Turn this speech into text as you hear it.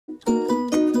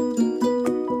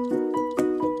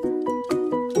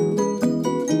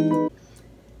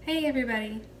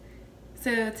everybody.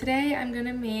 So today I'm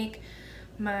gonna make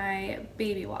my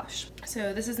baby wash.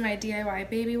 So this is my DIY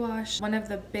baby wash. One of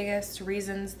the biggest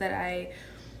reasons that I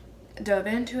dove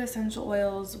into essential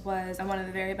oils was I wanted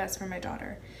the very best for my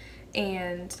daughter.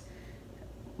 And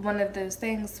one of those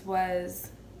things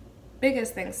was,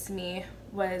 biggest things to me,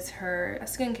 was her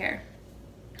skincare.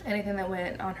 Anything that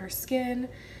went on her skin,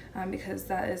 because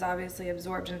that is obviously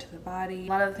absorbed into the body. A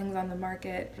lot of the things on the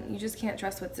market, you just can't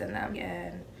trust what's in them,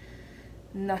 and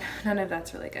none of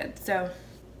that's really good. So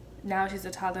now she's a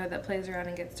toddler that plays around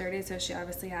and gets dirty, so she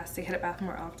obviously has to get a bath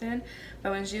more often.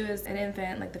 But when she was an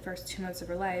infant, like the first 2 months of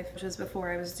her life, which was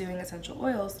before I was doing essential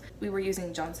oils, we were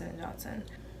using Johnson & Johnson.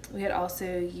 We had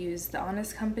also used the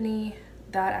Honest Company.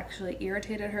 That actually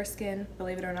irritated her skin,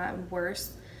 believe it or not,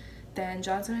 worse than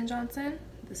Johnson & Johnson.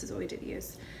 This is what we did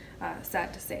use.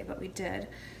 Sad to say, but we did.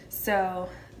 So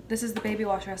this is the baby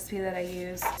wash recipe that I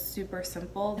use. Super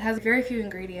simple. It has very few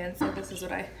ingredients. Like, this is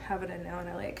what I have it in now, and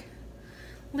I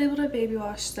labeled it baby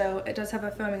wash. So it does have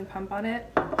a foaming pump on it.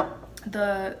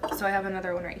 So I have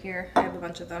another one right here. I have a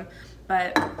bunch of them,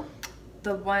 but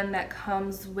the one that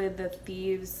comes with the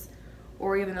Thieves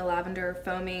or even the Lavender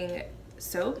foaming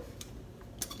soap,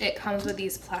 it comes with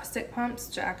these plastic pumps,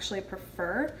 which I actually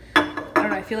prefer. I don't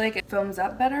know, I feel like it foams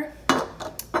up better,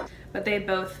 but they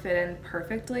both fit in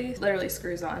perfectly. It literally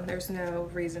screws on. There's no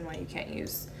reason why you can't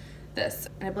use this.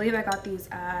 And I believe I got these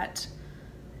at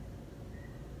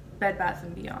Bed Bath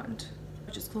 & Beyond,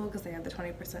 which is cool because they have the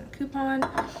 20% coupon,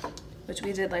 which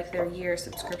we did like their year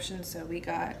subscription, so we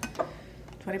got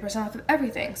 20% off of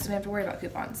everything, so we don't have to worry about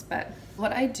coupons. But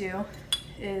what I do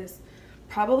is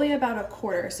probably about a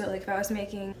quarter. So like if I was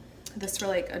making this for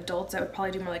like adults, I would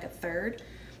probably do more like a third.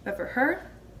 But for her,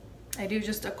 I do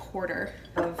just a quarter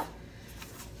of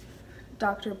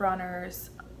Dr.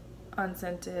 Bronner's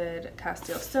unscented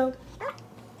Castile soap.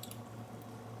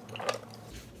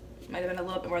 Might have been a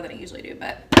little bit more than I usually do,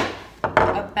 but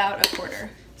about a quarter.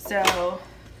 So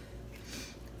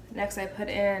next I put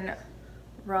in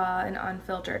raw and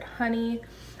unfiltered honey.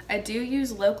 I do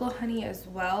use local honey as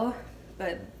well,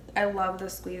 but I love the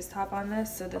squeeze top on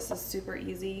this, so this is super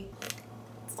easy.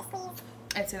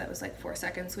 I'd say that was like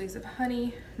 4-second squeeze of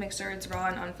honey. Make sure it's raw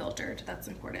and unfiltered, that's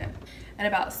important. And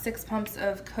about 6 pumps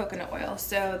of coconut oil.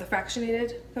 So the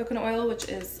fractionated coconut oil, which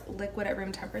is liquid at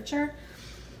room temperature.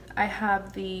 I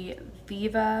have the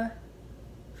Viva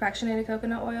fractionated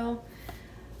coconut oil.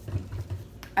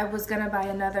 I was gonna buy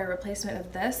another replacement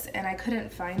of this and I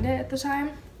couldn't find it at the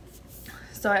time.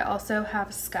 So I also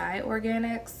have Sky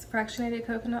Organics fractionated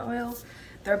coconut oil.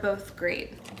 They're both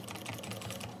great.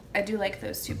 I do like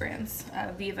those two brands,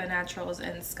 Viva Naturals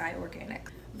and Sky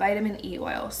Organic. Vitamin E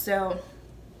oil. So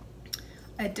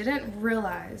I didn't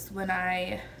realize when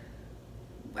I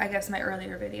guess my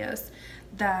earlier videos,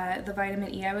 that the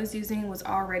vitamin E I was using was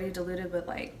already diluted with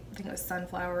like, I think it was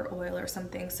sunflower oil or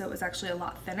something, so it was actually a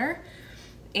lot thinner.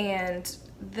 And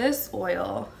this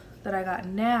oil that I got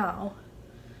now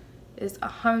is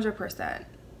 100%.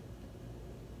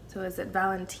 So is it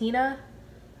Valentina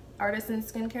Artisan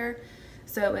Skincare?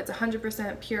 So it's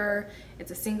 100% pure.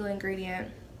 It's a single ingredient,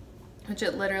 which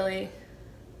it literally,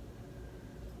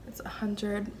 it's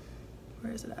 100,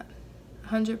 where is it at?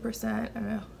 100%, I don't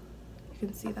know, you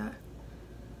can see that.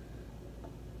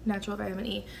 Natural vitamin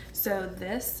E. So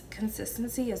this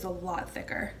consistency is a lot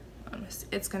thicker.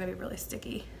 It's gonna be really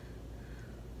sticky.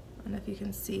 I don't know if you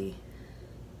can see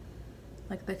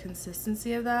like the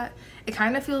consistency of that. It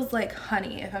kind of feels like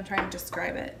honey if I'm trying to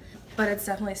describe it, but it's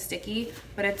definitely sticky.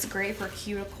 But it's great for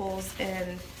cuticles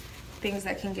and things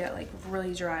that can get like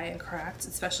really dry and cracked,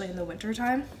 especially in the winter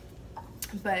time.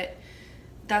 But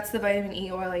that's the vitamin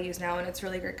E oil I use now, and it's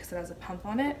really great because it has a pump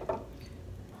on it.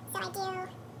 So I do,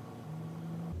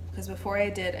 because before I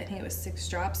did, I think it was 6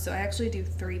 drops, so I actually do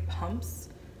 3 pumps,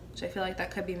 which I feel like that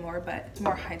could be more, but it's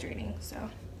more hydrating. So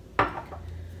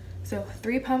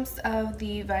 3 pumps of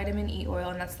the vitamin E oil,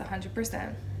 and that's the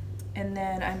 100%. And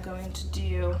then I'm going to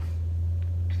do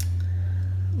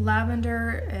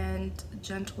Lavender and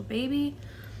Gentle Baby.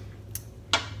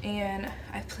 And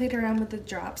I played around with the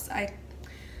drops.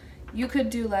 You could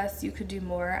do less, you could do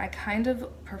more. I kind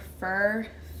of prefer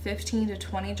 15 to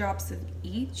 20 drops of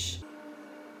each.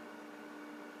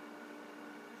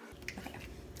 Okay,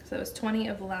 so it was 20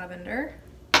 of lavender.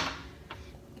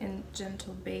 And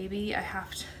Gentle Baby, I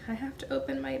have to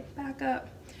open my back up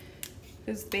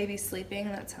because baby's sleeping,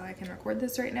 and that's how I can record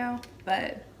this right now.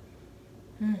 But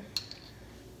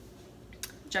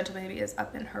Gentle Baby is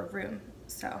up in her room,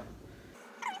 so.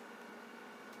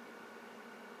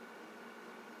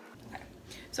 Okay.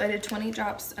 So I did 20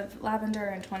 drops of lavender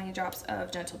and 20 drops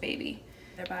of Gentle Baby.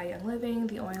 They're by Young Living,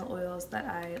 the oils that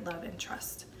I love and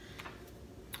trust.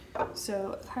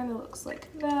 So it kind of looks like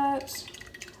that.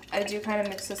 I do kind of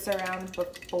mix this around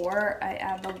before I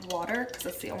add the water because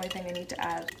that's the only thing I need to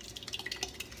add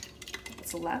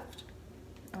that's left.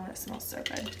 Oh, it smells so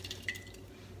good.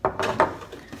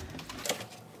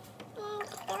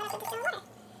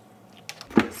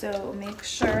 So make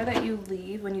sure that you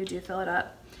leave, when you do fill it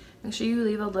up, make sure you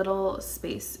leave a little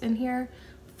space in here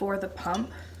for the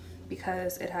pump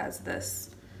because it has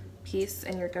this piece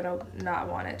and you're gonna not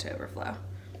want it to overflow.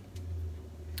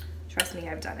 Trust me,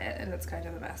 I've done it and it's kind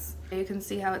of a mess. You can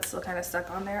see how it's still kind of stuck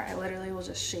on there. I literally will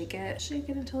just shake it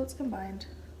until it's combined.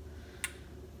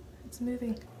 It's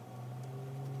moving.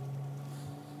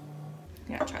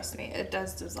 Yeah, trust me, it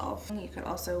does dissolve. You could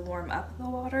also warm up the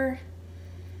water,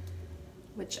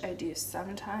 which I do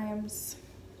sometimes,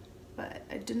 but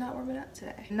I did not warm it up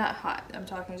today. Not hot, I'm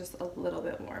talking just a little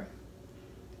bit warm.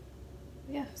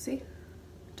 Yeah, see?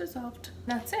 Dissolved.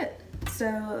 That's it.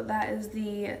 So that is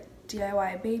the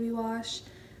DIY baby wash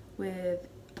with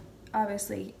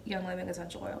obviously Young Living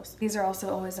essential oils. These are also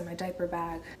always in my diaper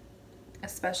bag,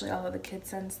 especially all of the Kid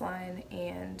Sense line,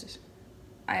 and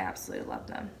I absolutely love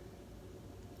them.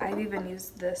 I've even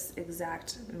used this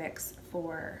exact mix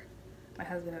for my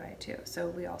husband and I too. So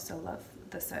we also love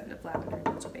the scent of Lavender and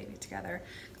Angel Baby together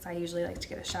because I usually like to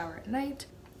get a shower at night.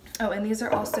 Oh, and these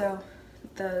are also,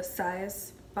 the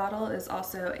size bottle is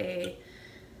also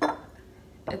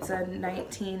it's a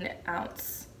 19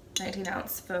 ounce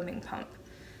foaming pump.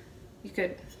 You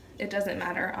could, it doesn't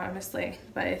matter honestly,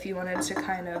 but if you wanted to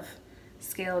kind of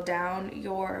scale down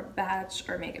your batch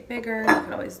or make it bigger, you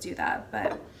could always do that,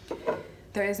 but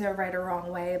there is no right or wrong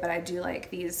way, but I do like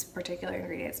these particular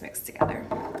ingredients mixed together.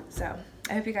 So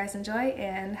I hope you guys enjoy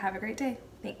and have a great day.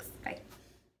 Thanks, bye.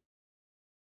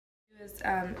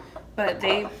 But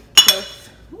they both,